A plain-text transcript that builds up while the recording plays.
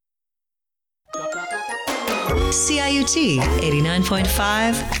CIUT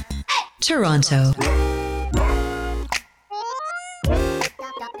 89.5, Toronto.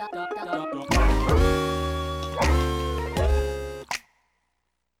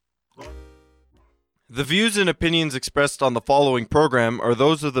 The views and opinions expressed on the following program are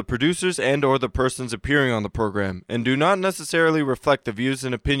those of the producers and or the persons appearing on the program and do not necessarily reflect the views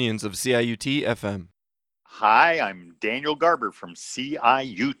and opinions of CIUT FM. Hi, I'm Daniel Garber from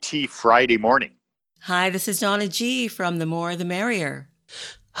CIUT Friday Morning. Hi, this is Donna G. from The More the Merrier.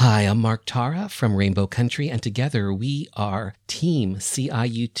 Hi, I'm Mark Tara from Rainbow Country, and together we are Team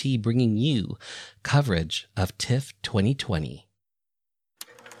CIUT bringing you coverage of TIFF 2020.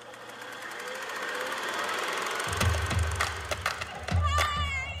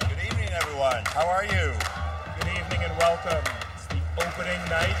 How are you? Good evening and welcome. It's the opening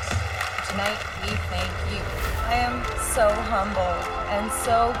night. Tonight, we thank you. I am so humbled and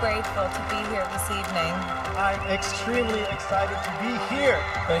so grateful to be here this evening. I'm extremely excited to be here.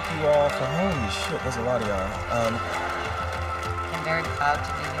 Thank you all for holy shit, there's a lot of y'all. I'm very proud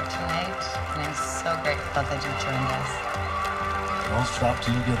to be here tonight, and I'm so grateful that you joined us. Don't stop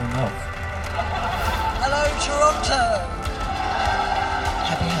till you get enough. Hello, Toronto!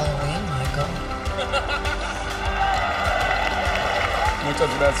 Happy Halloween, Michael. Can we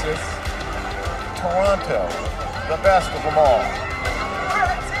touch that, sis? Toronto, the best of them all.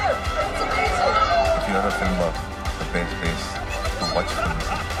 If you're a film buff, the best place to watch films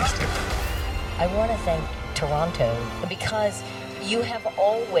is TIFF. I want to thank Toronto because you have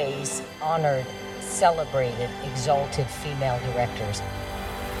always honored, celebrated, exalted female directors.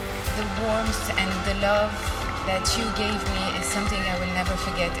 The warmth and the love that you gave me is something I will never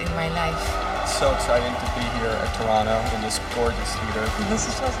forget in my life. So exciting to be here at Toronto in this gorgeous theater. This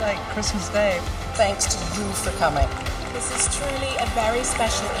is just like Christmas Day. Thanks to you for coming. This is truly a very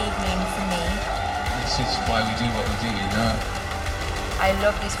special evening for me. This is why we do what we do, you know? I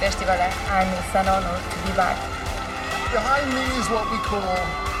love this festival and it's an honor to be back. Behind me is what we call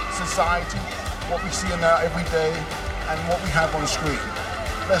society, what we see in there every day, and what we have on screen.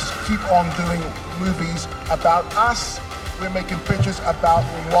 Let's keep on doing movies about us. We're making pictures about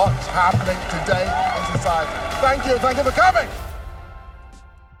what's happening today in society. Thank you for coming.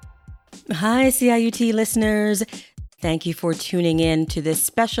 Hi, CIUT listeners. Thank you for tuning in to this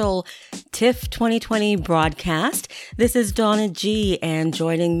special TIFF 2020 broadcast. This is Donna G, and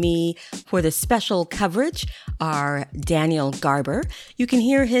joining me for the special coverage are Daniel Garber. You can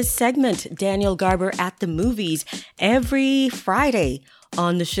hear his segment, Daniel Garber at the Movies, every Friday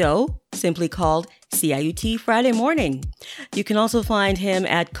on the show, simply called CIUT Friday Morning. You can also find him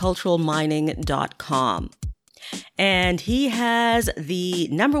at culturalmining.com. And he has the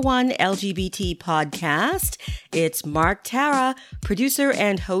 #1 LGBT podcast. It's Mark Tara, producer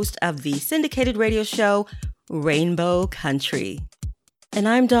and host of the syndicated radio show Rainbow Country. And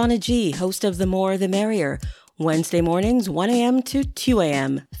I'm Donna G, host of The More the Merrier, Wednesday mornings 1 a.m. to 2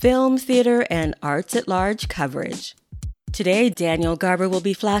 a.m., film, theater, and arts at large coverage. Today, Daniel Garber will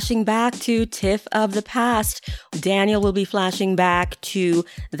be flashing back to TIFF of the past. Daniel will be flashing back to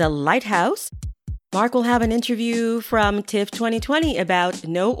The Lighthouse. Mark will have an interview from TIFF 2020 about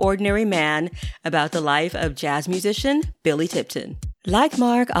No Ordinary Man, about the life of jazz musician Billy Tipton. Like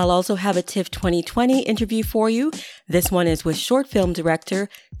Mark, I'll also have a TIFF 2020 interview for you. This one is with short film director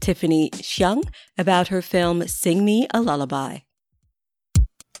Tiffany Xiang about her film Sing Me a Lullaby.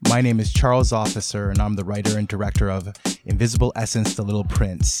 My name is Charles Officer, and I'm the writer and director of Invisible Essence, The Little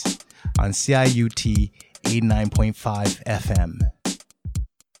Prince on CIUT 89.5 FM.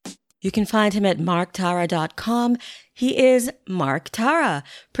 You can find him at marktara.com. He is Mark Tara,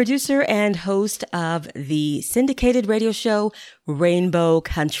 producer and host of the syndicated radio show Rainbow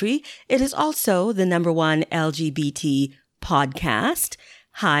Country. It is also the #1 LGBT podcast.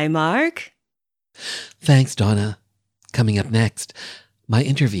 Hi, Mark. Thanks, Donna. Coming up next, my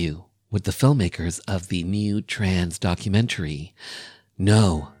interview with the filmmakers of the new trans documentary,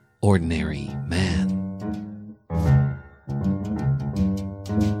 No Ordinary Man.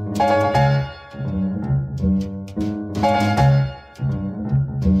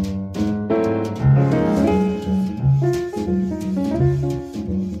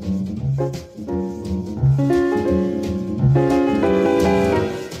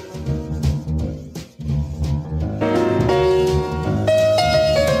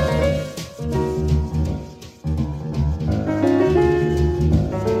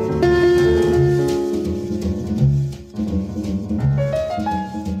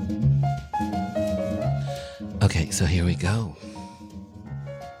 Okay, so here we go.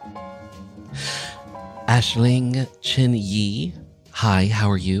 Ashling Chin Yi, hi, how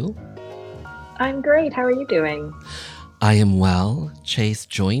are you? I'm great. How are you doing? I am well. Chase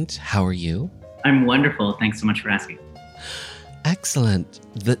Joint, how are you? I'm wonderful. Thanks so much for asking. Excellent.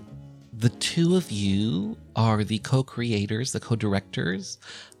 The two of you are the co-creators, the co-directors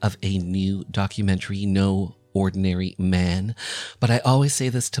of a new documentary, No Ordinary Man. But I always say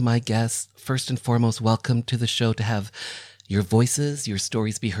this to my guests, first and foremost, welcome to the show, to have your voices, your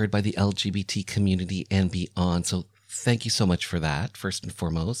stories be heard by the LGBT community and beyond. So thank you so much for that, first and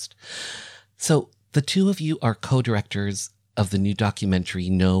foremost. So the two of you are co-directors of the new documentary,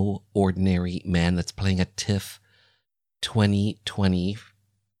 No Ordinary Man, that's playing at TIFF 2020.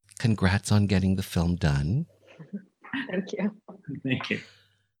 Congrats on getting the film done. Thank you. Thank you.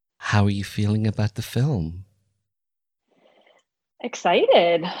 How are you feeling about the film?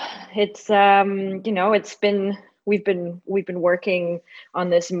 Excited. It's we've been working on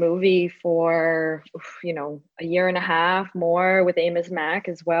this movie for a year and a half more with Amos Mack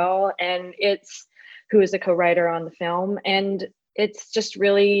as well, and who is a co-writer on the film, and it's just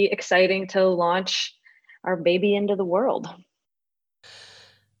really exciting to launch our baby into the world.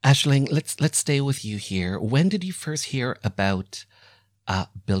 Aisling, let's stay with you here. When did you first hear about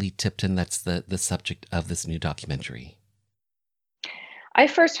Billy Tipton? That's the subject of this new documentary. I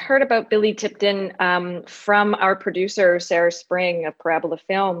first heard about Billy Tipton from our producer, Sarah Spring of Parabola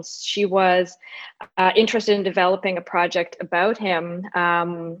Films. She was interested in developing a project about him,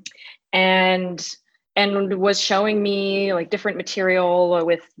 and was showing me like different material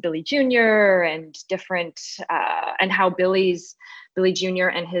with Billy Jr. and different and how Billy Jr.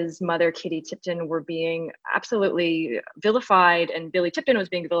 and his mother, Kitty Tipton, were being absolutely vilified, and Billy Tipton was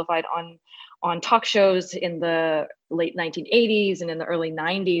being vilified on talk shows in the late 1980s and in the early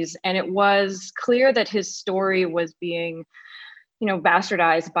 90s. And it was clear that his story was being,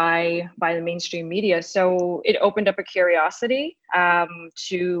 bastardized by the mainstream media. So it opened up a curiosity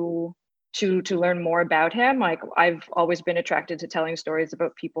to learn more about him. Like, I've always been attracted to telling stories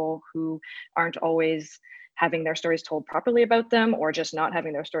about people who aren't always having their stories told properly about them, or just not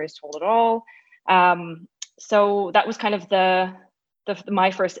having their stories told at all. So that was kind of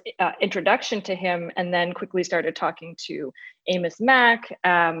my first introduction to him, and then quickly started talking to Amos Mack,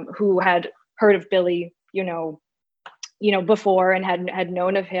 who had heard of Billy, before, and had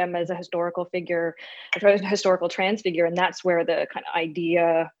known of him as a historical figure, a historical trans figure, and that's where the kind of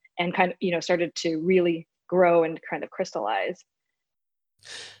idea and started to really grow and kind of crystallize.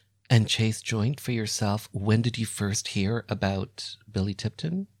 And Chase Joint, for yourself, when did you first hear about Billy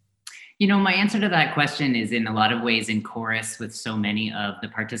Tipton? My answer to that question is in a lot of ways in chorus with so many of the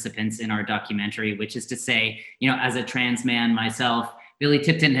participants in our documentary, which is to say, as a trans man myself, Billy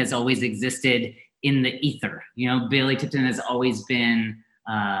Tipton has always existed in the ether. Billy Tipton has always been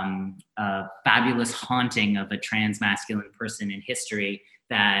a fabulous haunting of a trans masculine person in history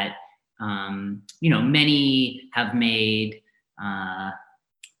that, many have made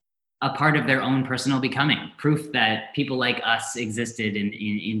a part of their own personal becoming, proof that people like us existed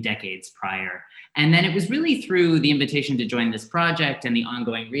in decades prior. And then it was really through the invitation to join this project and the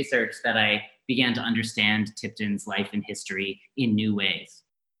ongoing research that I began to understand Tipton's life and history in new ways.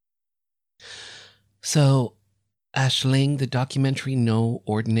 So, Aisling, the documentary No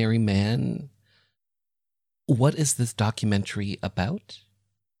Ordinary Man, what is this documentary about?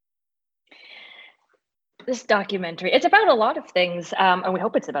 This documentary, it's about a lot of things, and we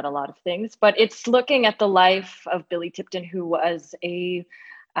hope it's about a lot of things, but it's looking at the life of Billy Tipton, who was a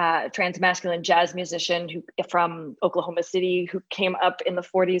trans masculine jazz musician from Oklahoma City, who came up in the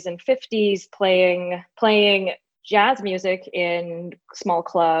 40s and 50s playing jazz music in small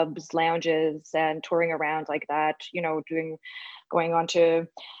clubs, lounges, and touring around like that, going on to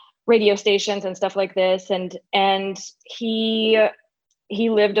radio stations and stuff like this. And he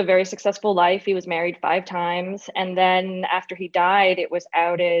lived a very successful life. He was married 5 times. And then after he died, it was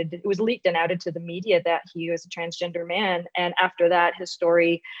leaked and outed to the media that he was a transgender man. And after that, his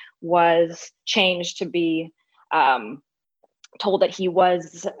story was changed to be told that he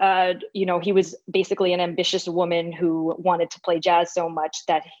was, he was basically an ambitious woman who wanted to play jazz so much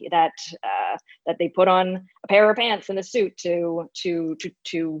that they put on a pair of pants and a suit to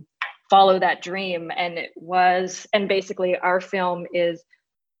follow that dream. And basically our film is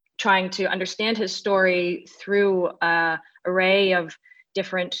trying to understand his story through an array of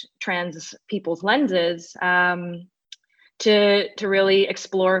different trans people's lenses, to really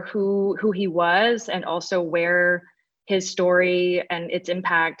explore who he was, and also where his story and its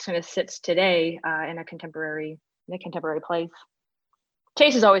impact kind of sits today in a contemporary place.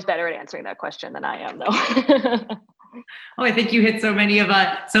 Chase is always better at answering that question than I am, though. Oh, I think you hit so many of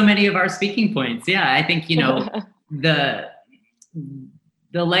our speaking points. Yeah, I think the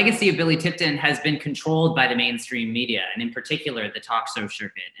The legacy of Billy Tipton has been controlled by the mainstream media, and in particular, the talk show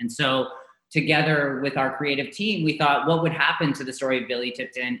circuit. And so together with our creative team, we thought, what would happen to the story of Billy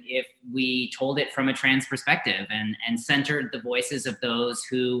Tipton if we told it from a trans perspective and centered the voices of those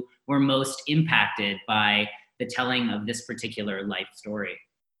who were most impacted by the telling of this particular life story?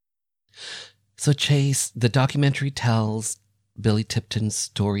 So Chase, the documentary tells Billy Tipton's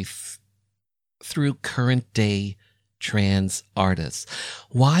story through current day trans artists.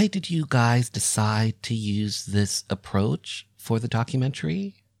 Why did you guys decide to use this approach for the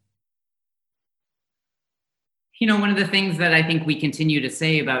documentary? You know, one of the things that I think we continue to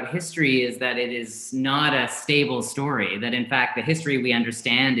say about history is that it is not a stable story, that in fact, the history we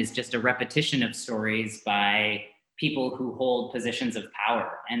understand is just a repetition of stories by people who hold positions of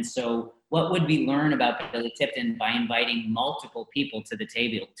power. And so what would we learn about Billy Tipton by inviting multiple people to the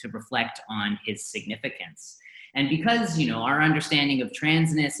table to reflect on his significance? And because, you know, our understanding of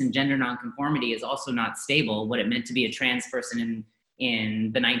transness and gender nonconformity is also not stable, what it meant to be a trans person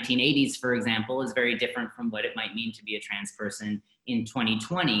in the 1980s, for example, is very different from what it might mean to be a trans person in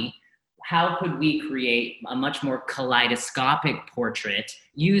 2020. How could we create a much more kaleidoscopic portrait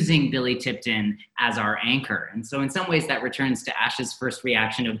using Billy Tipton as our anchor? And so in some ways that returns to Ash's first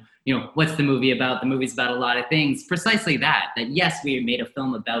reaction of, you know, what's the movie about? The movie's about a lot of things. Precisely that yes, we made a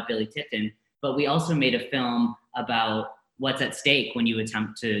film about Billy Tipton, but we also made a film about what's at stake when you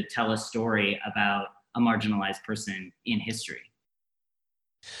attempt to tell a story about a marginalized person in history.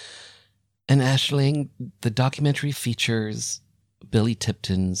 And Aisling, the documentary features Billy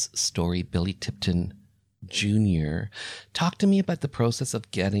Tipton's story, Billy Tipton Jr. Talk to me about the process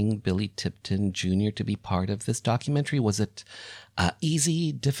of getting Billy Tipton Jr. to be part of this documentary. Was it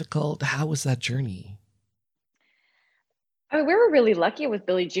easy, difficult? How was that journey? I mean, we were really lucky with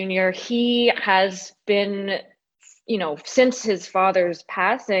Billy Jr. He has been, you know, since his father's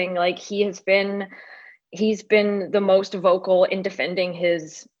passing, like he's been the most vocal in defending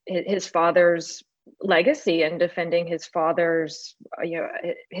his father's legacy and defending his father's, you know,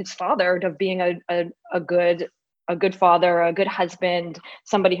 his father of being a good father, a good husband,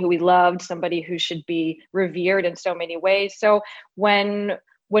 somebody who we loved, somebody who should be revered in so many ways. So when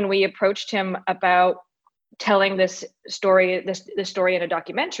we approached him about telling this story, this story in a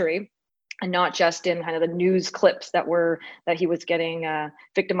documentary, and not just in kind of the news clips that he was getting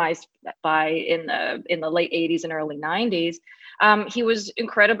victimized by in the late 80s and early 90s, he was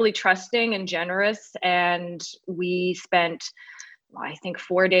incredibly trusting and generous. And we spent, I think,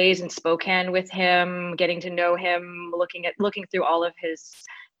 4 days in Spokane with him, getting to know him, looking through all of his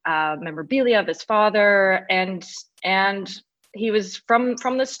memorabilia of his father, and he was from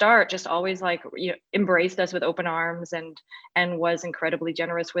the start just always like, you know, embraced us with open arms and was incredibly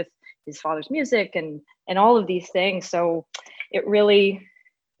generous with his father's music and all of these things. So it really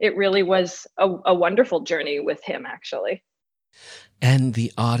was a wonderful journey with him, actually. And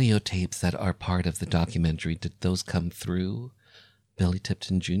the audio tapes that are part of the documentary, did those come through Billy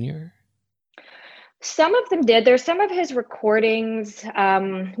Tipton Jr.? Some of them did. There's some of his recordings.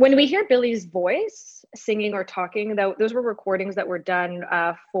 When we hear Billy's voice singing or talking, those were recordings that were done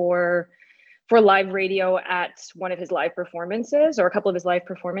for live radio at one of his live performances or a couple of his live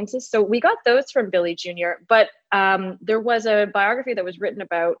performances. So we got those from Billy Jr. But there was a biography that was written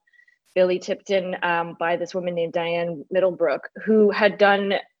about Billy Tipton by this woman named Diane Middlebrook, who had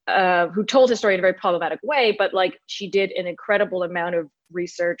who told his story in a very problematic way, but like she did an incredible amount of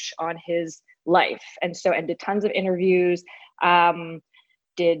research on his life, and did tons of interviews,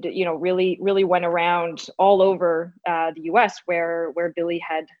 did, you know, really went around all over the US where Billy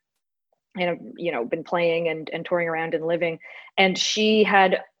had, you know, been playing and touring around and living. And she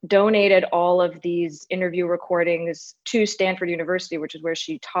had donated all of these interview recordings to Stanford University, which is where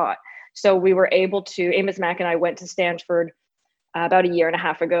she taught. So we were able to, Amos Mack and I went to Stanford about a year and a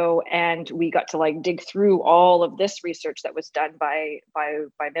half ago, and we got to like dig through all of this research that was done by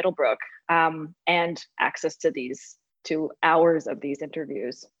Middlebrook, and access to hours of these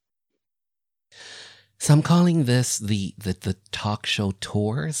interviews. So I'm calling this the talk show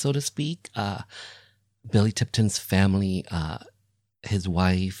tour, so to speak. Billy Tipton's family, his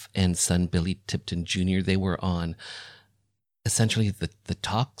wife and son Billy Tipton Jr., they were on essentially the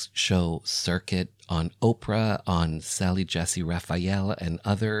talk show circuit on Oprah, on Sally Jessy Raphael, and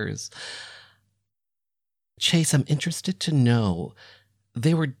others. Chase, I'm interested to know,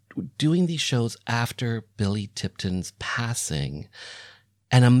 they were doing these shows after Billy Tipton's passing,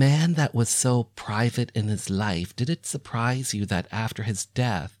 and a man that was so private in his life, did it surprise you that after his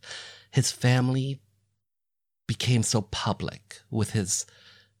death, his family became so public with his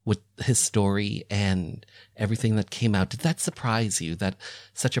with his story and everything that came out? Did that surprise you that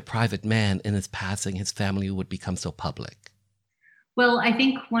such a private man in his passing, his family would become so public? Well, I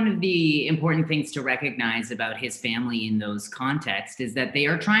think one of the important things to recognize about his family in those contexts is that they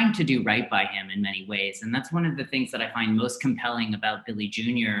are trying to do right by him in many ways. And that's one of the things that I find most compelling about Billy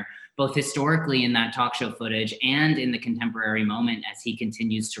Jr., both historically in that talk show footage and in the contemporary moment as he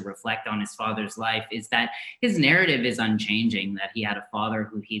continues to reflect on his father's life, is that his narrative is unchanging, that he had a father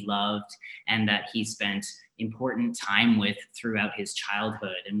who he loved and that he spent important time with throughout his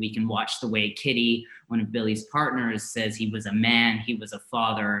childhood. And we can watch the way Kitty, one of Billy's partners, says he was a man, he was a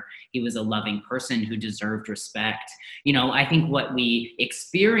father, he was a loving person who deserved respect. You know, I think what we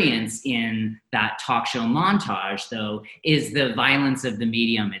experience in that talk show montage, though, is the violence of the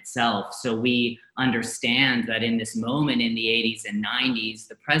medium itself. So we understand that in this moment in the 80s and 90s,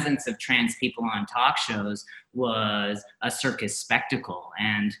 the presence of trans people on talk shows was a circus spectacle.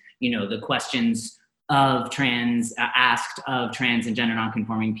 And, you know, the questions of asked of trans and gender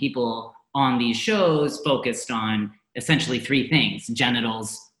nonconforming people on these shows focused on essentially three things: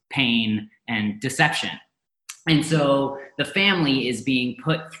 genitals, pain, and deception. And so the family is being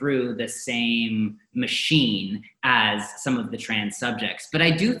put through the same machine as some of the trans subjects. But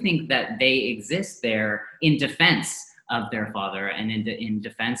I do think that they exist there in defense of their father and in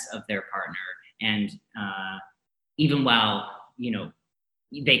defense of their partner. And even while, you know,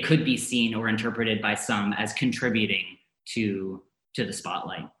 they could be seen or interpreted by some as contributing to the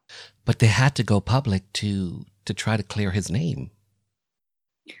spotlight. But they had to go public to try to clear his name.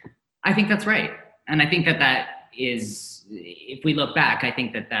 I think that's right. And I think that is, if we look back, I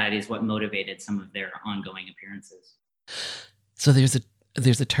think that is what motivated some of their ongoing appearances. So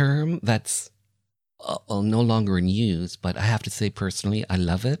there's a term that's no longer in use, but I have to say personally, I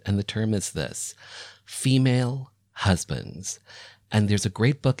love it. And the term is this: female husbands. And there's a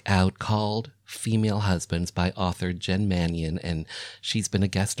great book out called Female Husbands by author Jen Mannion, and she's been a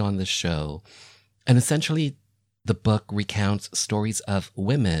guest on this show. And essentially, the book recounts stories of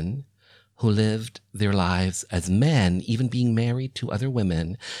women who lived their lives as men, even being married to other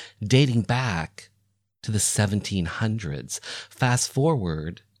women, dating back to the 1700s. Fast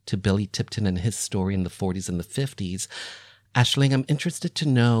forward to Billy Tipton and his story in the 40s and the 50s. Aisling, I'm interested to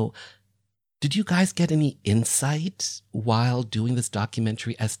know, did you guys get any insight while doing this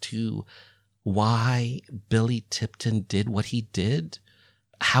documentary as to why Billy Tipton did what he did?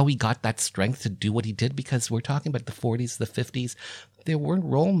 How he got that strength to do what he did? Because we're talking about the 40s, the 50s. There weren't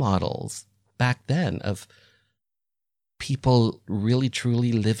role models back then of people really,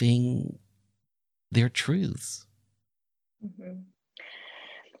 truly living their truths. Mm-hmm.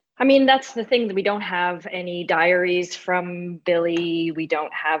 I mean, that's the thing, that we don't have any diaries from Billy. We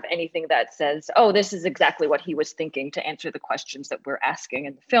don't have anything that says, oh, this is exactly what he was thinking to answer the questions that we're asking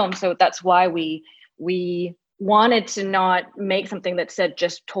in the film. So that's why we wanted to not make something that said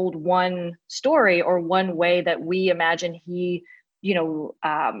just told one story or one way that we imagine he, you know,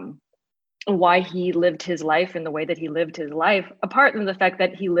 why he lived his life in the way that he lived his life, apart from the fact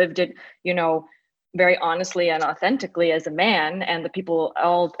that he lived it, you know, very honestly and authentically as a man, and the people,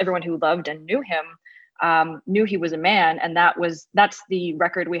 everyone who loved and knew him knew he was a man, and that's the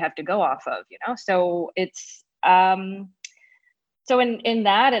record we have to go off of, you know. So it's so in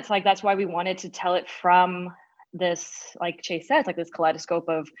that, it's like, that's why we wanted to tell it from this, like Chase said, like this kaleidoscope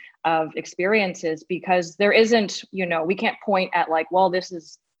of experiences, because there isn't, you know, we can't point at like, well, this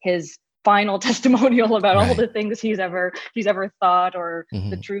is his final testimonial about all the things he's ever thought or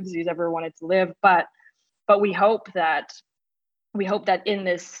the truths he's ever wanted to live, but we hope that in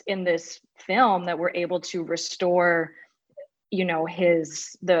this film that we're able to restore, you know,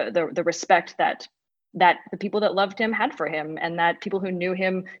 the respect that the people that loved him had for him, and that people who knew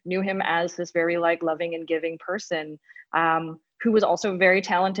him as this very like loving and giving person, who was also very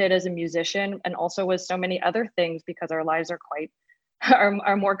talented as a musician and also was so many other things, because our lives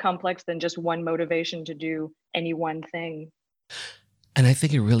are more complex than just one motivation to do any one thing. And I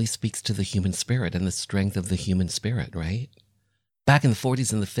think it really speaks to the human spirit and the strength of the human spirit, right? Back in the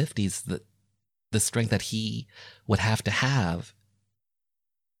 40s and the 50s, the strength that he would have to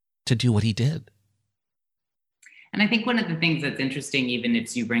do what he did. And I think one of the things that's interesting, even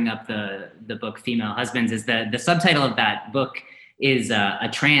if you bring up the book Female Husbands, is that the subtitle of that book is a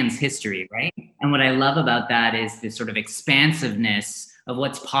trans history, right? And what I love about that is this sort of expansiveness of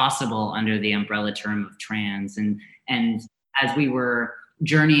what's possible under the umbrella term of trans. And as we were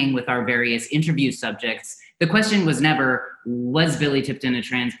journeying with our various interview subjects, the question was never, was Billy Tipton a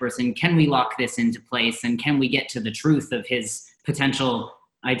trans person? Can we lock this into place? And can we get to the truth of his potential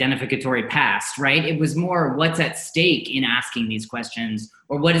identificatory past, right? It was more what's at stake in asking these questions,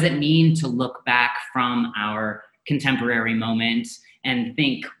 or what does it mean to look back from our contemporary moment and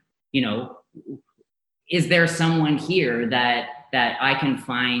think, you know, is there someone here that I can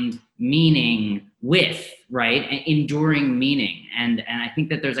find meaning with, right? Enduring meaning. And I think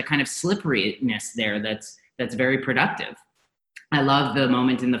that there's a kind of slipperiness there that's very productive. I love the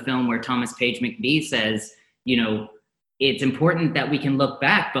moment in the film where Thomas Page McBee says, you know, it's important that we can look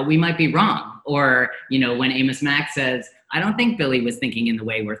back, but we might be wrong. Or, you know, when Amos Mack says, I don't think Billy was thinking in the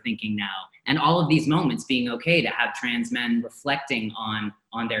way we're thinking now. And all of these moments being okay to have trans men reflecting on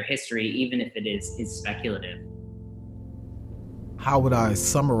their history, even if it is speculative. How would I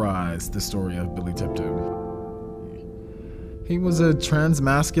summarize the story of Billy Tipton? He was a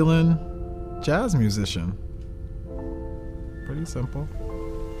trans-masculine jazz musician. Pretty simple.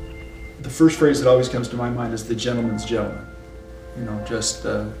 The first phrase that always comes to my mind is the gentleman's gentleman. You know, just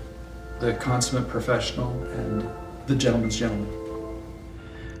the consummate professional and the gentleman's gentleman.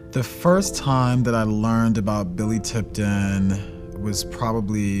 The first time that I learned about Billy Tipton was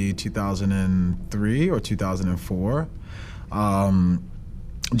probably 2003 or 2004.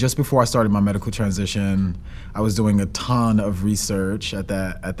 Just before I started my medical transition, I was doing a ton of research at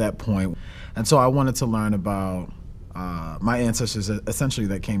that point. And so I wanted to learn about my ancestors essentially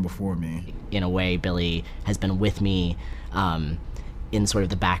that came before me. In a way, Billy has been with me in sort of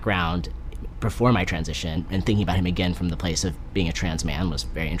the background before my transition, and thinking about him again from the place of being a trans man was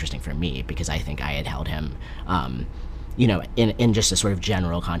very interesting for me, because I think I had held him, you know, in just a sort of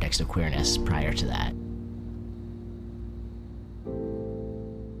general context of queerness prior to that.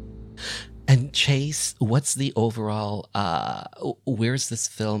 And Chase, what's the overall, where's this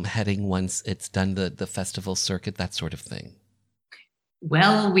film heading once it's done the festival circuit, that sort of thing?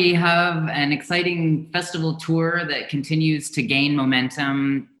 Well, we have an exciting festival tour that continues to gain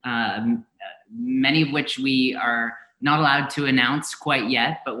momentum, many of which we are not allowed to announce quite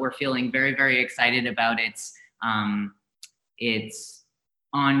yet, but we're feeling very, very excited about its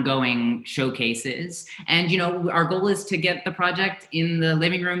ongoing showcases. And, you know, our goal is to get the project in the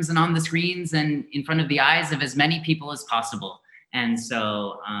living rooms and on the screens and in front of the eyes of as many people as possible. And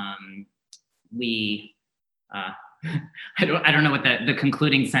so I don't know what the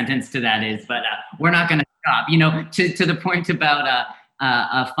concluding sentence to that is, but we're not going to stop. You know, to the point about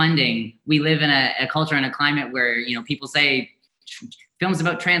funding, we live in a culture and a climate where, you know, people say films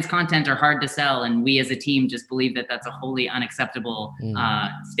about trans content are hard to sell, and we as a team just believe that that's a wholly unacceptable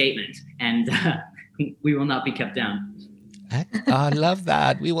statement, and we will not be kept down. I love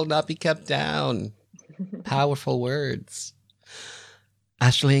that. We will not be kept down. Powerful words.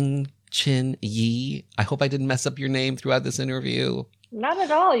 Aisling Chin Yi, I hope I didn't mess up your name throughout this interview. Not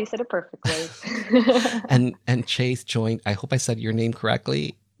at all. You said it perfectly. and Chase joined. I hope I said your name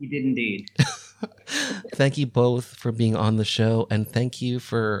correctly. You did indeed. Thank you both for being on the show, and thank you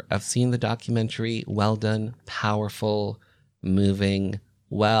for seeing the documentary. Well done, powerful, moving.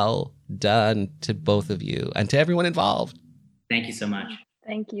 Well done to both of you and to everyone involved. Thank you so much.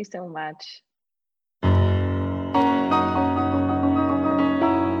 Thank you so much.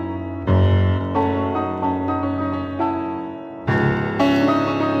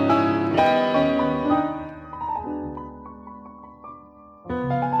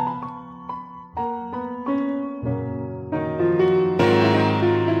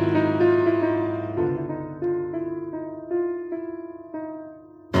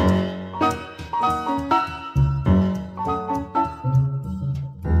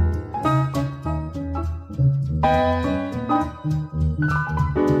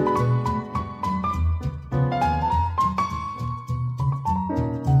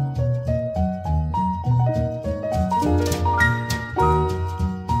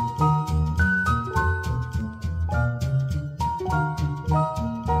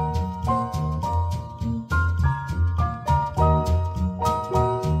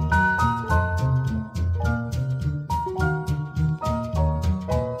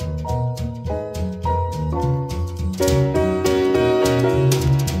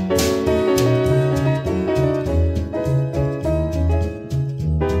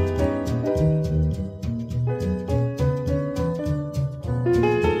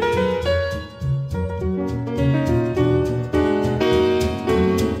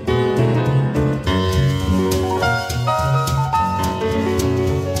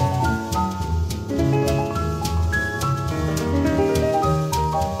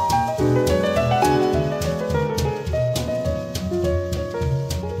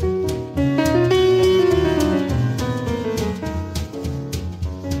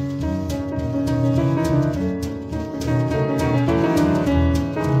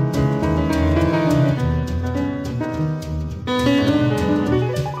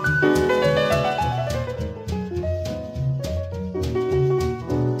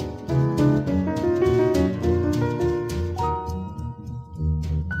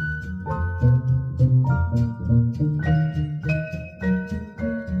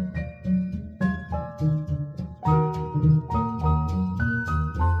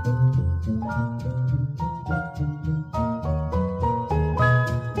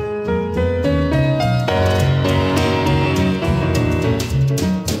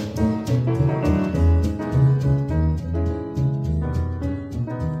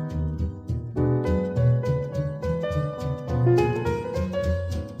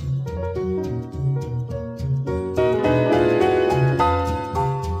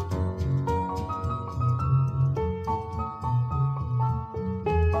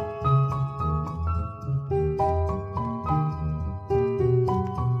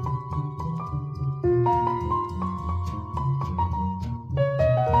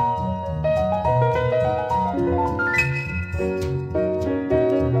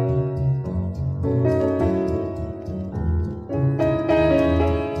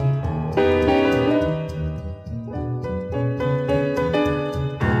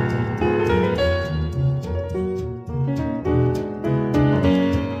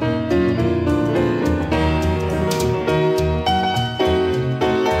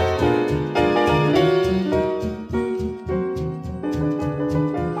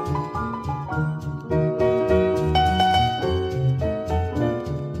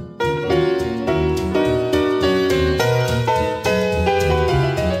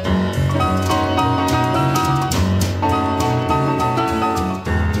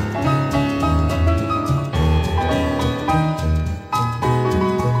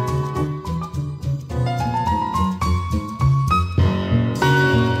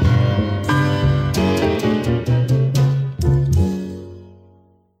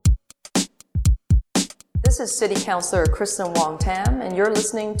 is City Councilor Kristen Wong-Tam, and you're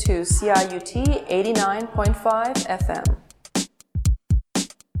listening to CIUT 89.5 FM.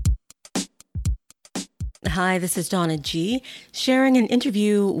 Hi, this is Donna G, sharing an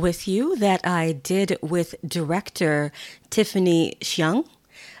interview with you that I did with director Tiffany Xiang.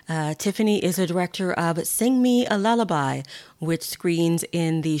 Tiffany is a director of Sing Me a Lullaby, which screens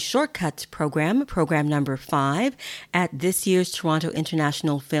in the Shortcuts program, program number 5, at this year's Toronto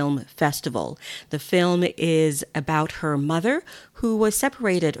International Film Festival. The film is about her mother, who was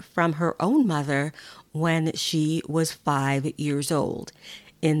separated from her own mother when she was 5 years old.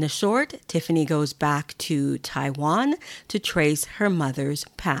 In the short, Tiffany goes back to Taiwan to trace her mother's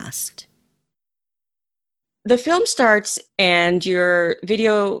past. The film starts and you're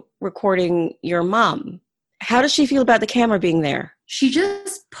video recording your mom. How does she feel about the camera being there? She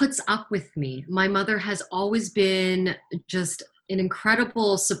just puts up with me. My mother has always been just an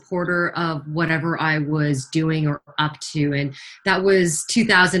incredible supporter of whatever I was doing or up to. And that was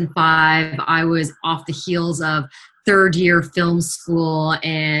 2005. I was off the heels of third year film school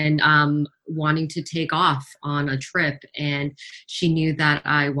and wanting to take off on a trip. And she knew that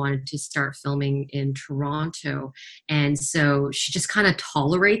I wanted to start filming in Toronto. And so she just kind of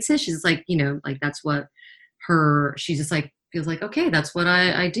tolerates it. She's like, like that's what she just like feels like, okay, that's what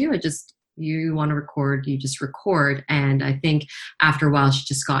I do. You want to record, you just record. And I think after a while, she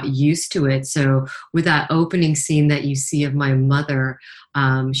just got used to it. So with that opening scene that you see of my mother,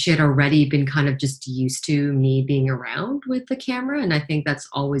 she had already been kind of just used to me being around with the camera. And I think that's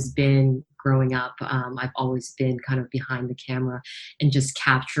always been growing up. I've always been kind of behind the camera and just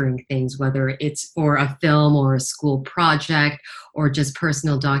capturing things, whether it's for a film or a school project or just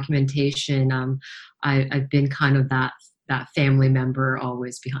personal documentation. I've been kind of that family member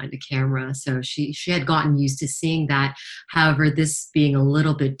always behind the camera. So she had gotten used to seeing that. However, this being a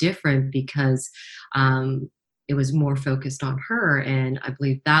little bit different because it was more focused on her. And I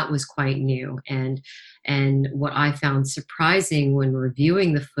believe that was quite new. And what I found surprising when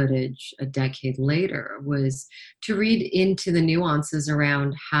reviewing the footage a decade later was to read into the nuances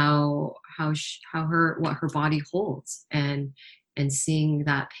around what her body holds and seeing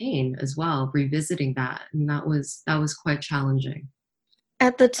that pain as well, revisiting that. And that was quite challenging.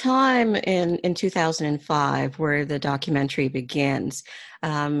 At the time in 2005, where the documentary begins,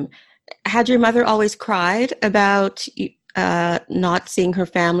 had your mother always cried about not seeing her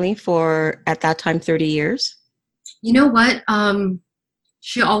family for, at that time, 30 years? You know what?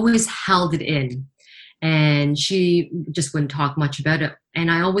 She always held it in. And she just wouldn't talk much about it. And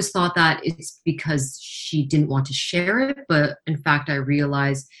I always thought that it's because she didn't want to share it. But in fact, I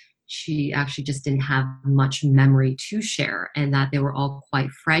realized she actually just didn't have much memory to share and that they were all quite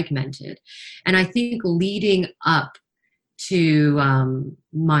fragmented. And I think leading up to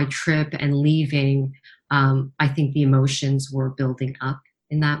my trip and leaving, I think the emotions were building up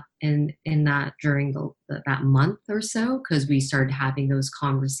in that during that month or so, because we started having those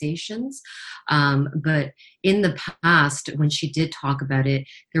conversations. But in the past, when she did talk about it,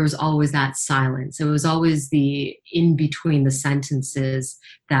 there was always that silence. It was always the in between the sentences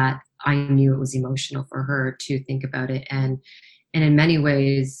that I knew it was emotional for her to think about it, and in many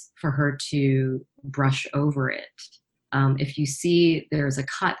ways for her to brush over it. If you see, there's a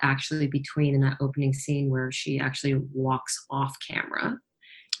cut actually between in that opening scene where she actually walks off camera.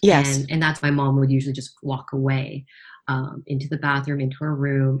 Yes. And that's my mom would usually just walk away into the bathroom, into her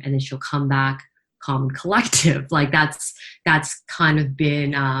room, and then she'll come back calm and collective. Like that's kind of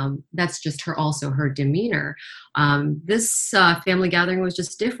been, that's just her demeanor. This family gathering was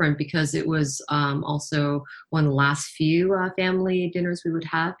just different because it was also one of the last few family dinners we would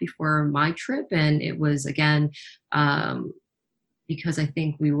have before my trip. And it was, again, because I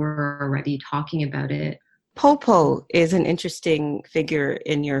think we were already talking about it. Popo is an interesting figure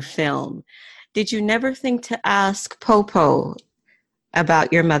in your film. Did you never think to ask Popo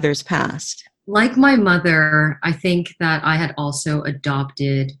about your mother's past? Like my mother, I think that I had also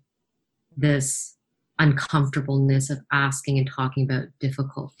adopted this uncomfortableness of asking and talking about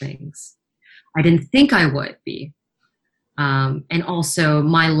difficult things. I didn't think I would be. And also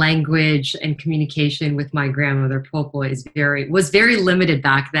my language and communication with my grandmother Popo was very limited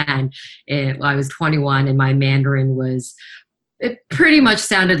back then. I was 21 and my Mandarin it pretty much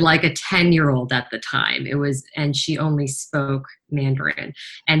sounded like a 10-year-old at the time. And she only spoke Mandarin.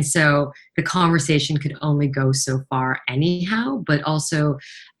 And so the conversation could only go so far anyhow, but also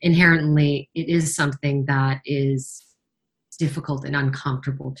inherently it is something that is difficult and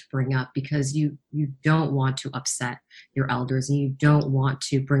uncomfortable to bring up because you don't want to upset your elders and you don't want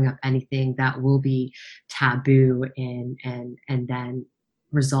to bring up anything that will be taboo and then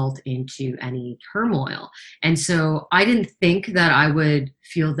result into any turmoil. And so I didn't think that I would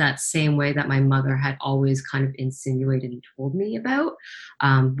feel that same way that my mother had always kind of insinuated and told me about.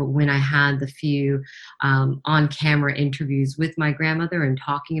 But when I had the few on-camera interviews with my grandmother and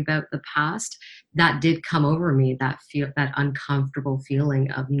talking about the past, that did come over me, that uncomfortable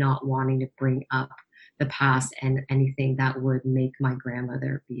feeling of not wanting to bring up the past and anything that would make my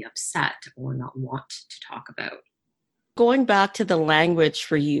grandmother be upset or not want to talk about. Going back to the language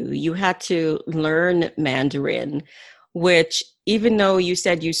for you, you had to learn Mandarin, which even though you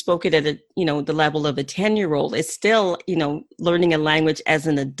said you spoke it at the level of a 10-year-old, it's still, learning a language as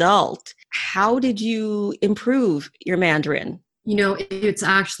an adult. How did you improve your Mandarin? It's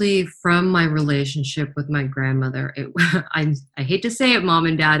actually from my relationship with my grandmother. I hate to say it, Mom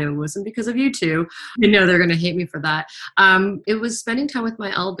and Dad, it wasn't because of you two. I know they're going to hate me for that. It was spending time with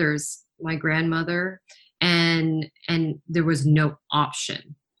my elders, my grandmother, and there was no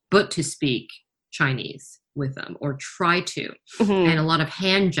option but to speak Chinese with them or try to. Mm-hmm. And a lot of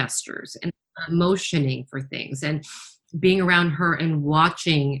hand gestures and motioning for things and being around her and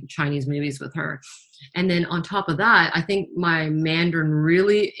watching Chinese movies with her. And then on top of that, I think my Mandarin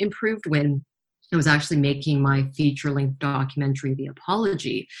really improved when I was actually making my feature-length documentary, The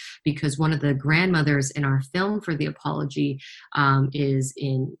Apology, because one of the grandmothers in our film for The Apology is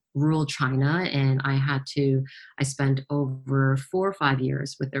in rural China, and I spent over 4 or 5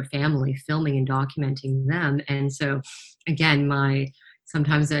 years with their family filming and documenting them. And so again,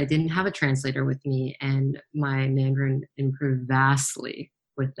 sometimes I didn't have a translator with me, and my Mandarin improved vastly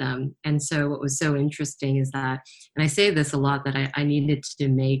with them. And so what was so interesting is that, and I say this a lot, that I needed to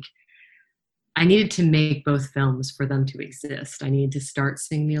make both films for them to exist. I needed to start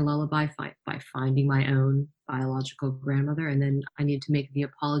Sing Me a Lullaby by finding my own biological grandmother, and then I needed to make The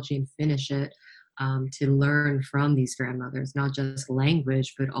Apology and finish it to learn from these grandmothers, not just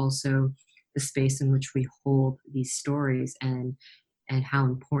language, but also the space in which we hold these stories and how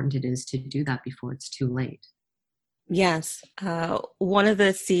important it is to do that before it's too late. Yes. One of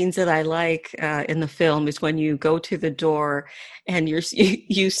the scenes that I like in the film is when you go to the door and you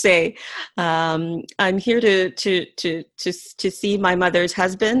say, "I'm here to see my mother's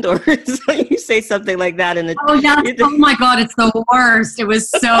husband," or you say something like that. Oh my God, it's the worst. It was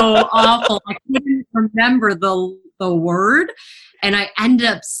so awful. I couldn't remember the word. And I ended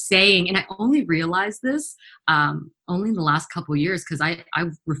up saying, and I only realized this only in the last couple of years, because I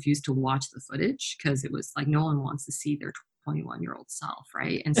refused to watch the footage because it was like no one wants to see their 21-year-old self,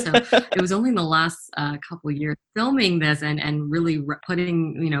 right? And so it was only in the last couple of years filming this and really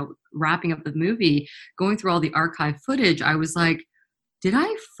wrapping up the movie, going through all the archive footage, I was like, did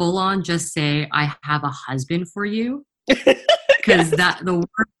I full on just say, "I have a husband for you"? Because the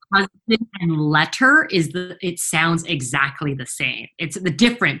word husband and letter it sounds exactly the same. It's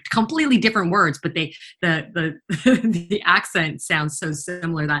completely different words, but the accent sounds so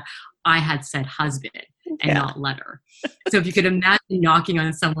similar that I had said husband and not letter. So if you could imagine knocking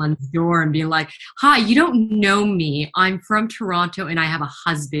on someone's door and being like, "Hi, you don't know me. I'm from Toronto and I have a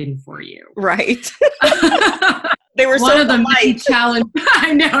husband for you." Right. They were one so of the polite. many challenge.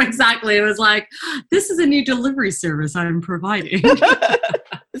 I know, exactly. It was like, this is a new delivery service I'm providing.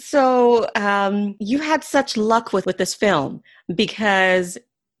 So you had such luck with this film because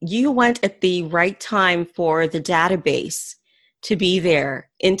you went at the right time for the database to be there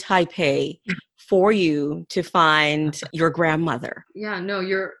in Taipei for you to find your grandmother. Yeah, no,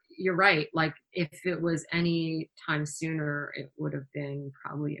 you're right. Like if it was any time sooner, it would have been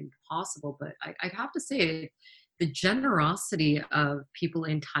probably impossible. But I'd have to say, the generosity of people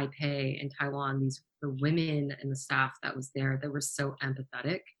in Taipei and Taiwan, the women and the staff that was there, they were so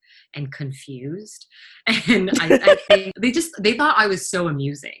empathetic and confused. And I think they thought I was so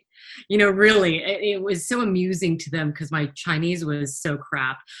amusing. Really, it was so amusing to them because my Chinese was so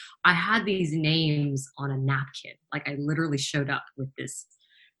crap. I had these names on a napkin. Like I literally showed up with this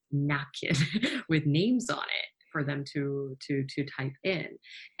napkin with names on it for them to type in,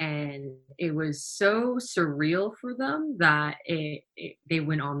 and it was so surreal for them that they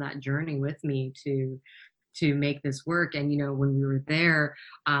went on that journey with me to make this work. And when we were there,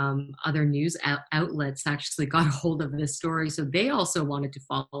 other news outlets actually got a hold of this story, so they also wanted to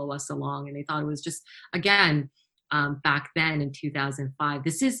follow us along, and they thought it was just, again, back then in 2005,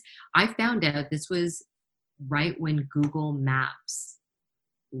 I found out this was right when Google Maps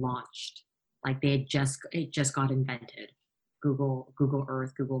launched. Like it just got invented, Google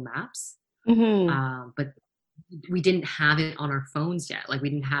Earth, Google Maps. Mm-hmm. But we didn't have it on our phones yet. Like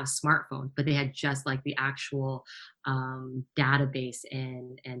we didn't have smartphones, but they had just like the actual database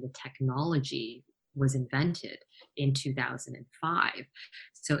and the technology was invented in 2005.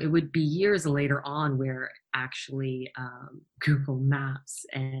 So it would be years later on where actually Google Maps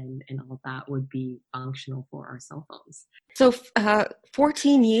and all that would be functional for our cell phones. So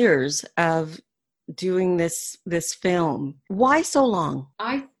 14 years of doing this film. Why so long?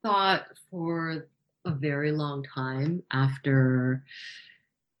 I thought for a very long time after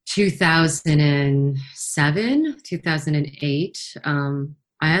 2007, 2008,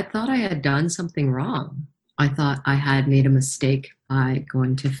 I had thought I had done something wrong. I thought I had made a mistake by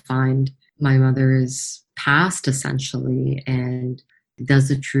going to find my mother's past, essentially. And does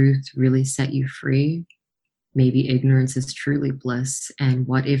the truth really set you free? Maybe ignorance is truly bliss. And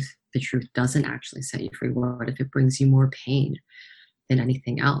what if the truth doesn't actually set you free? What if it brings you more pain than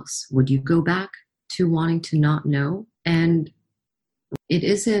anything else? Would you go back to wanting to not know? And it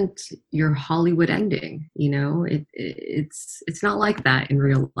isn't your Hollywood ending, it's not like that in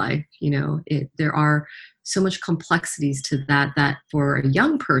real life. There are so much complexities to that for a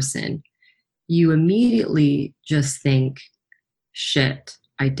young person, you immediately just think, shit,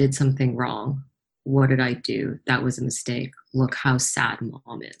 I did something wrong. What did I do? That was a mistake. Look how sad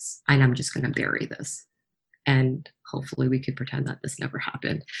mom is. And I'm just going to bury this. And hopefully we could pretend that this never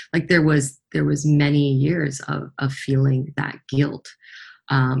happened. Like there was many years of feeling that guilt,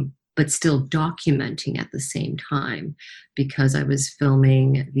 but still documenting at the same time, because I was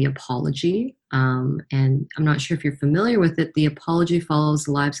filming The Apology. And I'm not sure if you're familiar with it. The Apology follows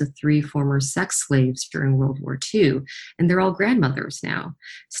the lives of 3 former sex slaves during World War II. And they're all grandmothers now,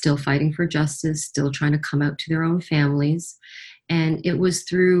 still fighting for justice, still trying to come out to their own families. And it was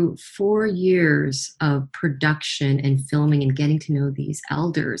through 4 years of production and filming and getting to know these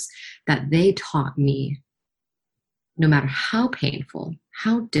elders that they taught me, no matter how painful,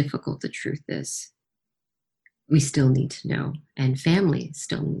 how difficult the truth is, we still need to know, and family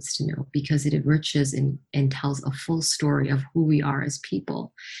still needs to know, because it enriches and tells a full story of who we are as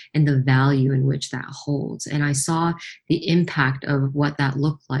people and the value in which that holds. And I saw the impact of what that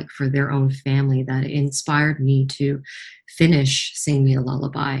looked like for their own family that inspired me to finish Sing Me a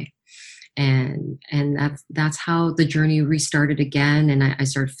Lullaby. And that's how the journey restarted again. And I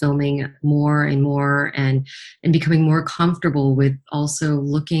started filming more and more and becoming more comfortable with also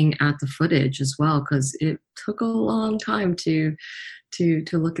looking at the footage as well, because it took a long time to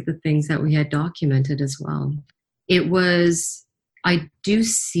look at the things that we had documented as well. I do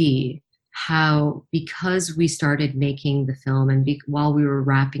see how, because we started making the film and while we were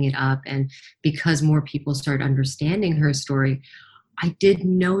wrapping it up, and because more people started understanding her story, I did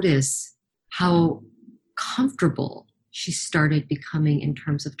notice how comfortable she started becoming in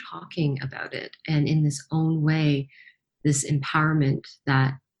terms of talking about it, and in this own way, this empowerment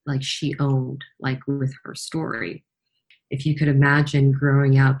that she owned, with her story. If you could imagine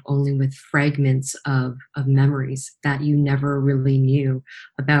growing up only with fragments of memories that you never really knew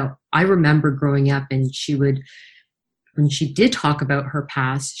about. I remember growing up, and when she did talk about her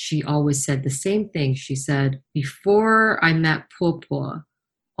past, she always said the same thing. She said, before I met Purpur,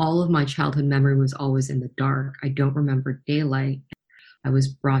 all of my childhood memory was always in the dark. I don't remember daylight. I was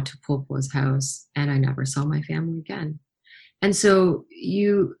brought to Purpur's house and I never saw my family again. And so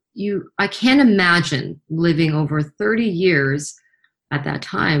I can't imagine living over 30 years at that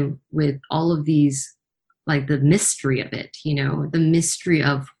time with all of these, the mystery of it, the mystery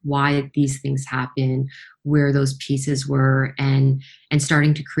of why these things happen, where those pieces were, and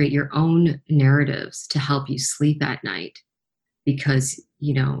starting to create your own narratives to help you sleep at night, because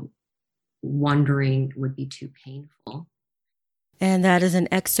wondering would be too painful. And that is an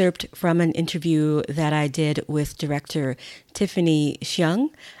excerpt from an interview that I did with director Tiffany Xiang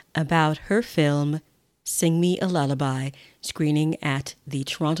about her film Sing Me a Lullaby, screening at the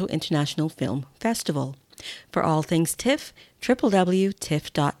Toronto International Film Festival. For all things TIFF,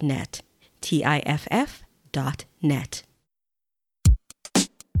 www.tiff.net, TIFF.net.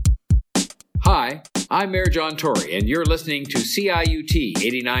 Hi, I'm Mayor John Tory, and you're listening to CIUT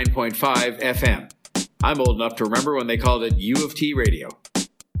 89.5 FM. I'm old enough to remember when they called it U of T Radio.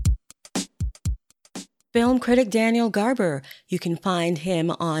 Film critic Daniel Garber. You can find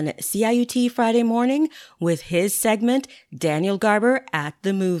him on CIUT Friday morning with his segment, Daniel Garber at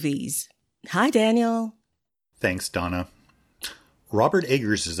the Movies. Hi, Daniel. Thanks, Donna. Robert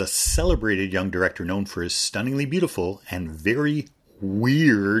Eggers is a celebrated young director known for his stunningly beautiful and very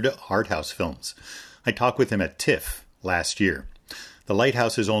weird art house films. I talked with him at TIFF last year. The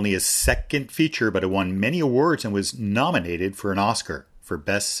Lighthouse is only his second feature, but it won many awards and was nominated for an Oscar for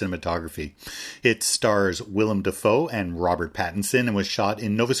Best Cinematography. It stars Willem Dafoe and Robert Pattinson and was shot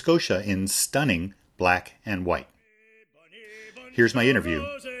in Nova Scotia in stunning black and white. Here's my interview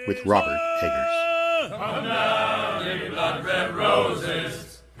with Robert Eggers. Come down, baby, blood red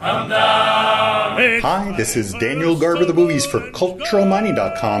roses. Come down. Hi, this is Daniel Garber, the movies for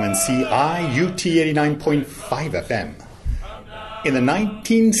CulturalMining.com and CIUT 89.5 FM. In the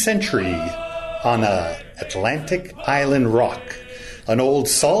 19th century, on a Atlantic island rock, an old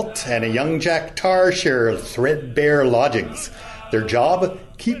salt and a young Jack Tar share threadbare lodgings. Their job,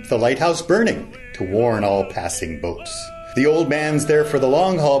 keep the lighthouse burning to warn all passing boats. The old man's there for the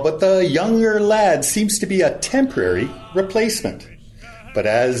long haul, but the younger lad seems to be a temporary replacement. But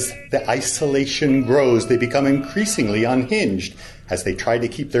as the isolation grows, they become increasingly unhinged as they try to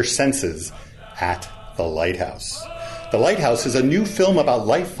keep their senses at the lighthouse. The Lighthouse is a new film about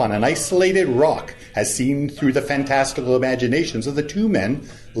life on an isolated rock as seen through the fantastical imaginations of the two men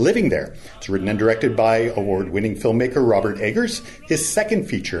living there. It's written and directed by award-winning filmmaker Robert Eggers, his second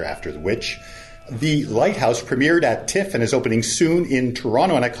feature after The Witch. The Lighthouse premiered at TIFF and is opening soon in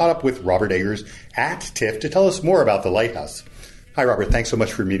Toronto, and I caught up with Robert Eggers at TIFF to tell us more about The Lighthouse. Hi, Robert. Thanks so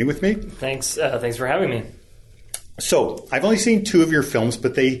much for meeting with me. Thanks for having me. So, I've only seen two of your films,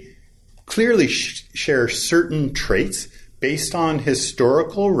 but they clearly share certain traits based on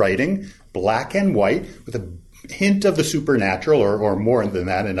historical writing, black and white, with a hint of the supernatural, or more than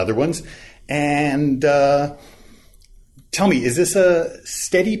that in other ones. And tell me, is this a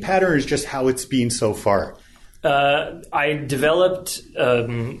steady pattern or is just how it's been so far? I developed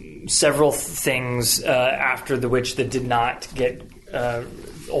several things after The Witch that did not get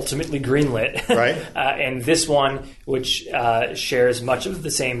ultimately greenlit. Right. And this one, which shares much of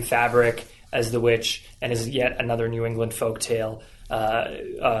the same fabric as The Witch and is yet another New England folktale,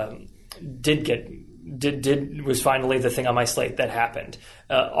 was finally the thing on my slate that happened.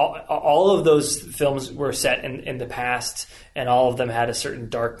 All of those films were set in the past, and all of them had a certain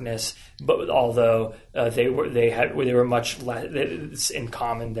darkness. But although they were much less in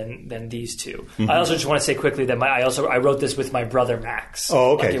common than these two. Mm-hmm. I also just want to say quickly that I wrote this with my brother Max.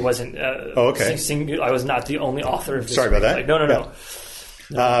 Oh, okay. Like it wasn't. Okay. I was not the only author of this. Sorry about that. Like, no.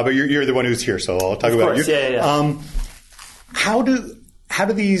 But you're the one who's here, so I'll talk about you. Yeah. How do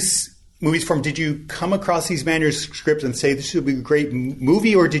these movies form? Did you come across these manuscripts and say this would be a great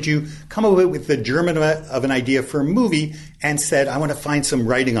movie, or did you come up with the germ of an idea for a movie and said, I want to find some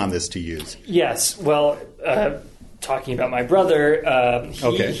writing on this to use? Yes. Well, talking about my brother,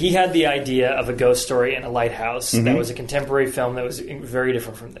 he had the idea of a ghost story in a lighthouse. Mm-hmm. That was a contemporary film that was very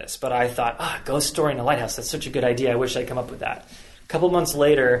different from this. But I thought, ghost story in a lighthouse, that's such a good idea. I wish I'd come up with that. A couple months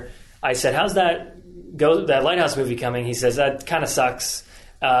later, I said, how's that Lighthouse movie coming? He says, that kind of sucks.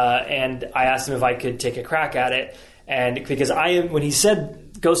 And I asked him if I could take a crack at it. And because when he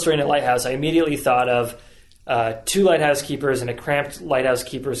said ghost story in a lighthouse, I immediately thought of two lighthouse keepers in a cramped lighthouse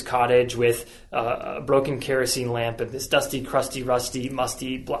keeper's cottage with a broken kerosene lamp and this dusty, crusty, rusty,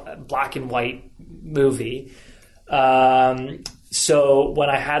 musty, black and white movie. So when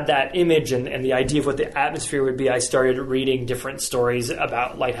I had that image and the idea of what the atmosphere would be, I started reading different stories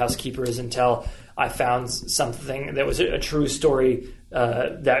about lighthouse keepers until I found something that was a true story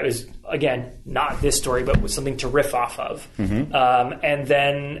that was, again, not this story, but was something to riff off of. Mm-hmm. And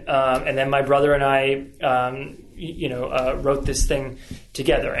then my brother and I, wrote this thing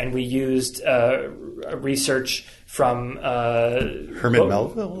together, and we used research from Herman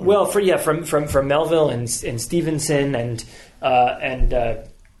Melville. Well, from Melville and Stevenson and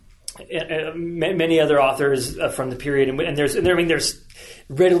many other authors from the period, and there's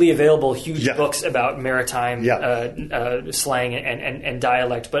readily available huge books about maritime slang and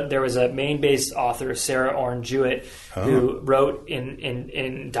dialect. But there was a Maine-based author, Sarah Orne Jewett, who wrote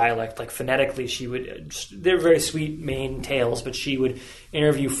in dialect, like phonetically. They're very sweet Maine tales, but she would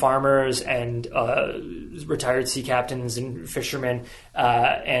interview farmers and retired sea captains and fishermen,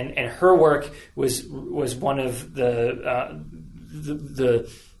 and her work was one of the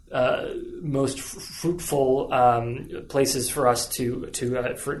most fruitful places for us to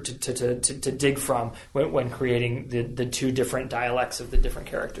dig from when creating the two different dialects of the different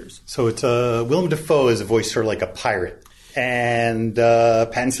characters. So it's Willem Dafoe is a voice sort of like a pirate, and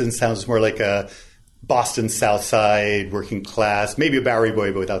Pattinson sounds more like a Boston South Side working class, maybe a Bowery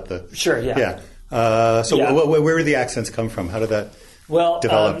boy, but without the where did the accents come from? How did that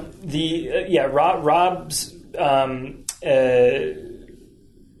develop? Rob's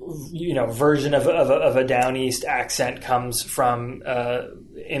version of a down east accent comes from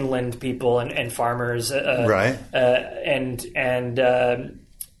inland people and farmers, right? And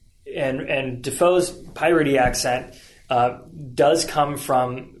Defoe's piratey accent does come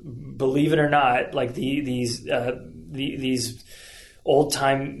from, believe it or not, like these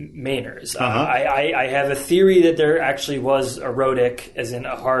old-time manners. I have a theory that there actually was a rhotic, as in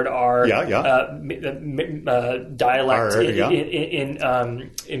a hard R, dialect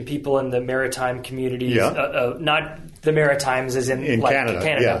in people in the maritime communities. Not the Maritimes as in like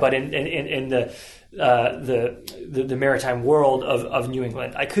Canada, but in the maritime world of New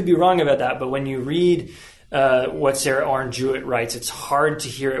England. I could be wrong about that, but when you read what Sarah Orne Jewett writes, it's hard to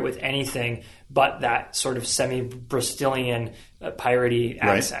hear it with anything but that sort of semi-Bristolian piratey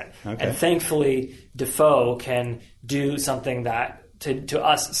accent. Right. Okay. And thankfully, Defoe can do something that to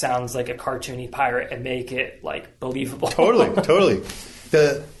us sounds like a cartoony pirate and make it like believable. Totally.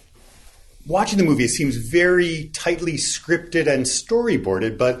 Watching the movie, it seems very tightly scripted and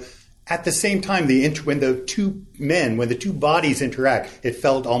storyboarded, but at the same time, when the two bodies interact, it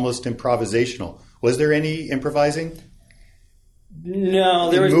felt almost improvisational. Was there any improvising?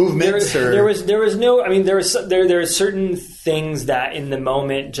 No, there was no. I mean, there are certain things that in the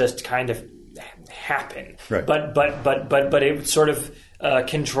moment just kind of happen, right. But it sort of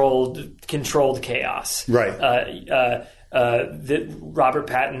controlled chaos, right? Robert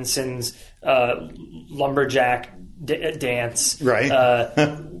Pattinson's lumberjack dance,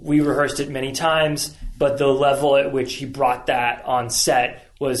 right? We rehearsed it many times, but the level at which he brought that on set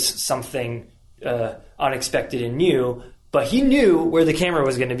was something unexpected and new. But he knew where the camera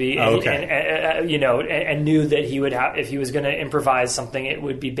was going to be, and knew that he would have, if he was going to improvise something, it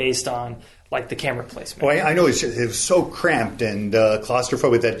would be based on like the camera placement. Well, I know it was so cramped and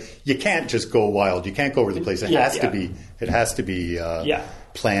claustrophobic that you can't just go wild. You can't go over the place. It has to be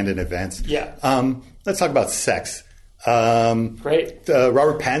planned in advance. Yeah. Let's talk about sex. Great.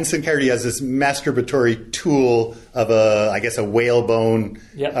 Robert Pattinson character has this masturbatory tool of a whalebone,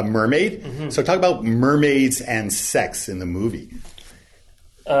 a mermaid. Mm-hmm. So talk about mermaids and sex in the movie.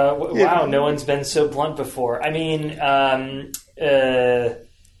 Wow, no one's been so blunt before. I mean,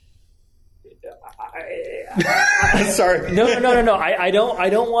 sorry. No. I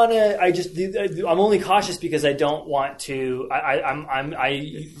don't want to. I'm only cautious because I don't want to.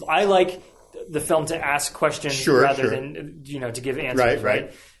 I like the film to ask questions rather than to give answers,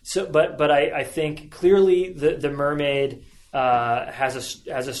 right? So, but I think clearly the mermaid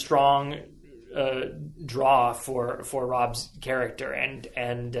has a strong draw for Rob's character, and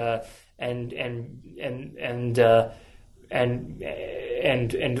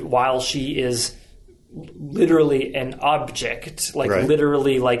while she is literally an object,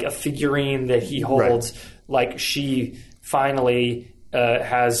 literally like a figurine that he holds, like she finally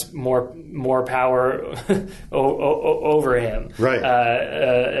has more power over him, right?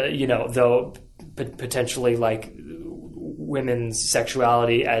 Though potentially like women's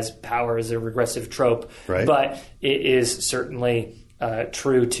sexuality as power is a regressive trope, right? But it is certainly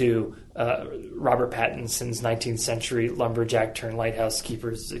true to Robert Pattinson's 19th century lumberjack turned lighthouse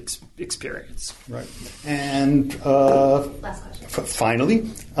keeper's experience, right? And last question. Finally.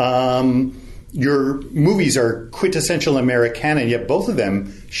 Your movies are quintessential Americana, and yet both of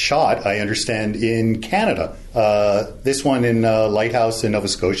them shot, I understand, in Canada. This one in Lighthouse in Nova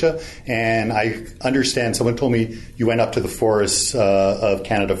Scotia, and I understand someone told me you went up to the forests of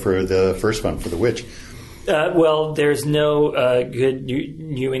Canada for the first one, for The Witch. Well, there's no good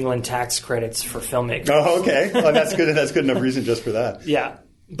New England tax credits for filmmakers. Oh, okay. Well, that's good. That's good enough reason just for that. Yeah.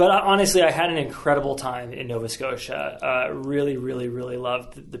 But honestly, I had an incredible time in Nova Scotia. Really, really, really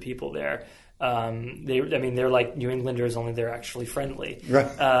loved the people there. They're like New Englanders, only they're actually friendly. Right.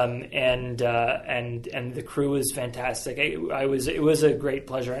 And the crew was fantastic. It was a great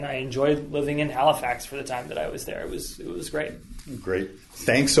pleasure, and I enjoyed living in Halifax for the time that I was there. It was great. Great.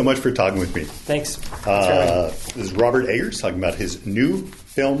 Thanks so much for talking with me. Thanks. This is Robert Eggers talking about his new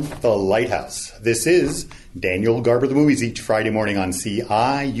film, The Lighthouse. This is Daniel Garber the Movies each Friday morning on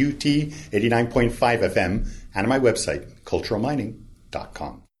CIUT 89.5 FM and on my website,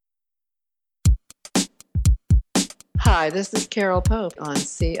 culturalmining.com. Hi, this is Carol Pope on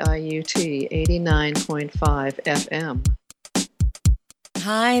CIUT 89.5 FM.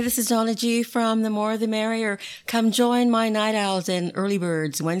 Hi, this is Donna G from The More the Merrier. Come join my night owls and early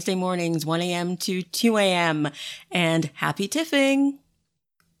birds Wednesday mornings, 1 a.m. to 2 a.m. And happy tiffing.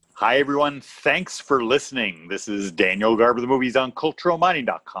 Hi, everyone. Thanks for listening. This is Daniel Garber, the movies on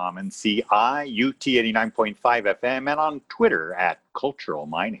culturalmining.com and CIUT 89.5 FM and on Twitter at Cultural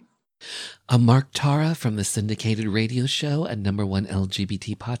Mining. I'm Mark Tara from the syndicated radio show and #1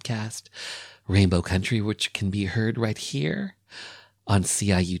 LGBT podcast, Rainbow Country, which can be heard right here on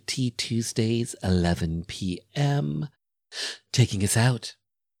CIUT Tuesdays, 11 p.m. Taking us out,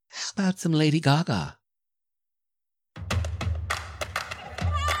 how about some Lady Gaga? Good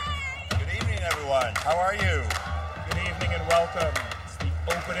evening, everyone. How are you? Good evening and welcome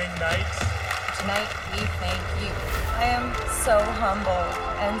opening night. Tonight, we thank you. I am so humbled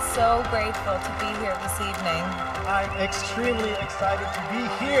and so grateful to be here this evening. I'm extremely excited to be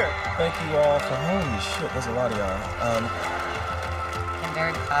here. Thank you all for, holy shit, there's a lot of y'all. I'm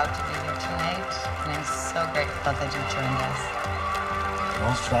very proud to be here tonight, and I'm so grateful that you joined us.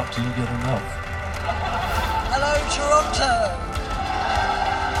 Don't stop till you get enough. Hello, Toronto!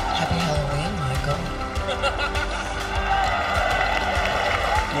 Happy Halloween, Michael.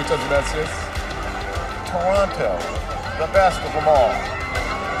 Muchas gracias. Toronto, the best of them all.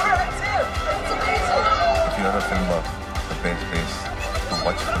 If you're a film buff, the best place to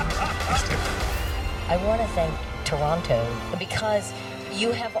watch films is TIFF. I want to thank Toronto because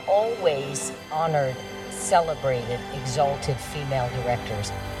you have always honored, celebrated, exalted female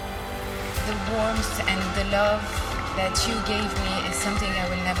directors. The warmth and the love that you gave me is something I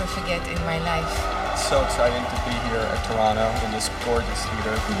will never forget in my life. So exciting to be here at Toronto in this gorgeous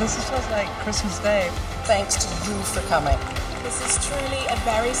theater. This is just like Christmas Day. Thanks to you for coming. This is truly a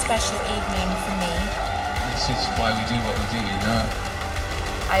very special evening for me. This is why we do what we do, you know?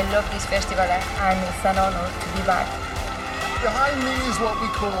 I love this festival and it's an honor to be back. Behind me is what we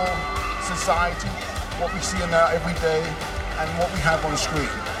call society, what we see in there every day, and what we have on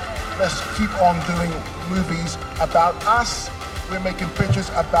screen. Let's keep on doing movies about us. We're making pictures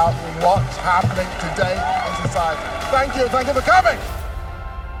about what's happening today in society. Thank you for coming.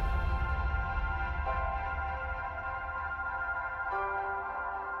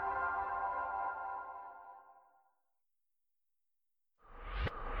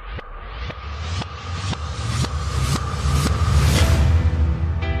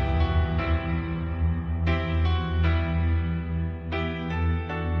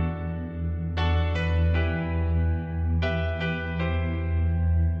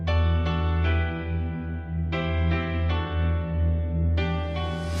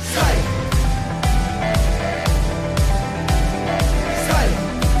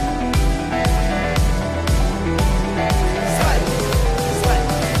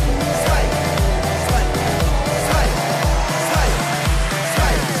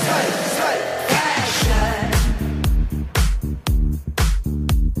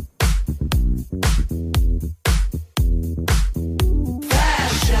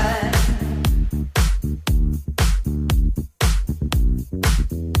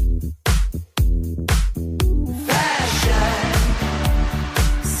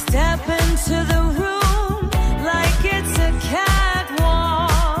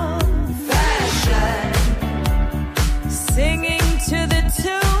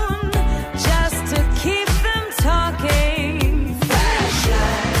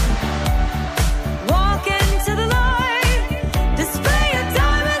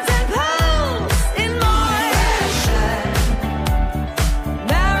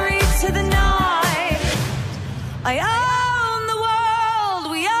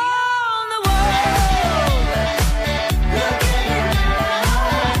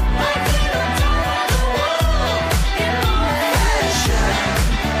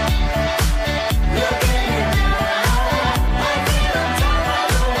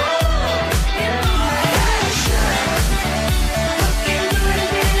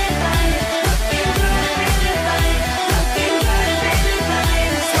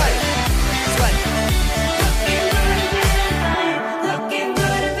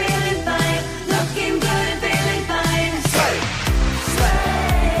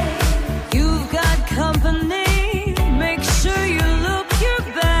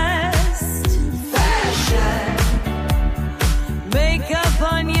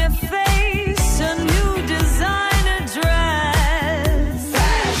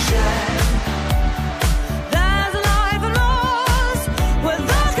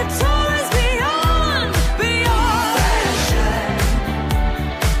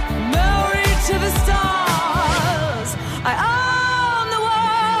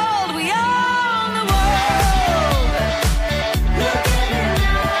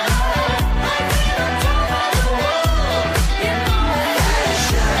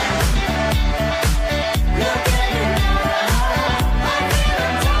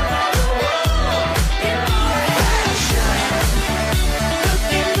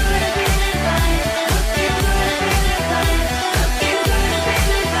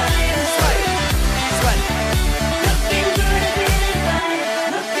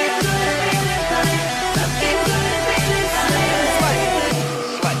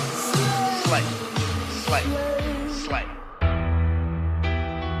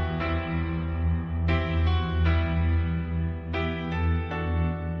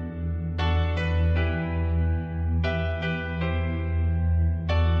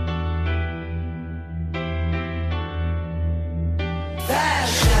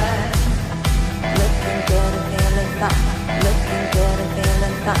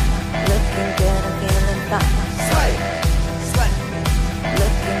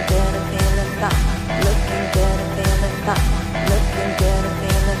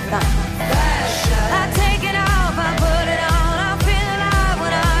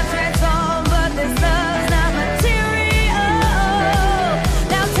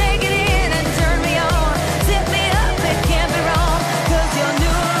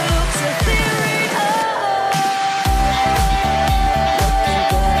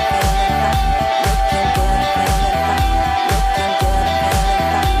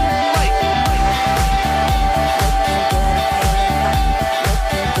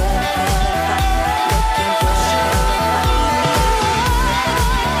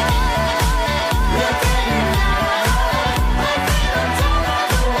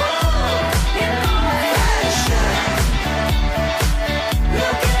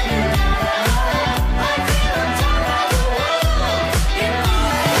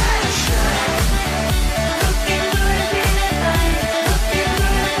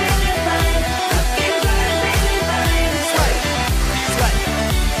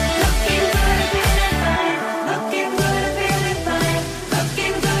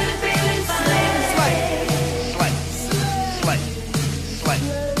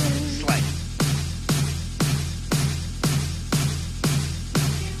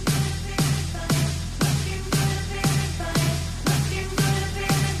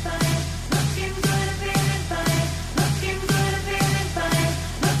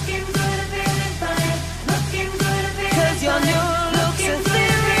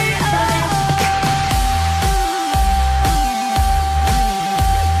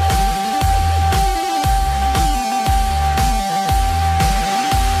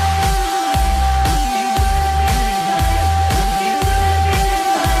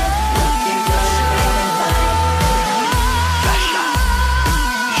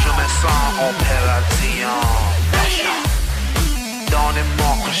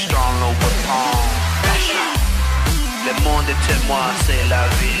 C'est la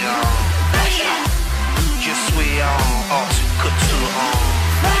vie, je suis en haute couture.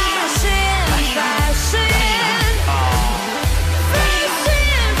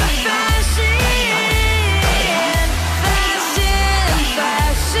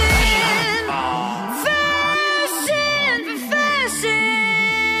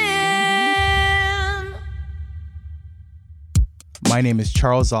 My name is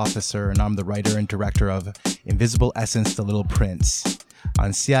Charles Officer, and I'm the writer and director of Invisible Essence, The Little Prince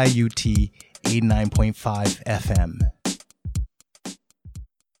on CIUT 89.5 FM.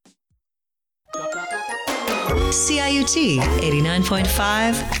 CIUT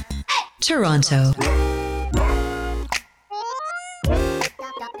 89.5, Toronto.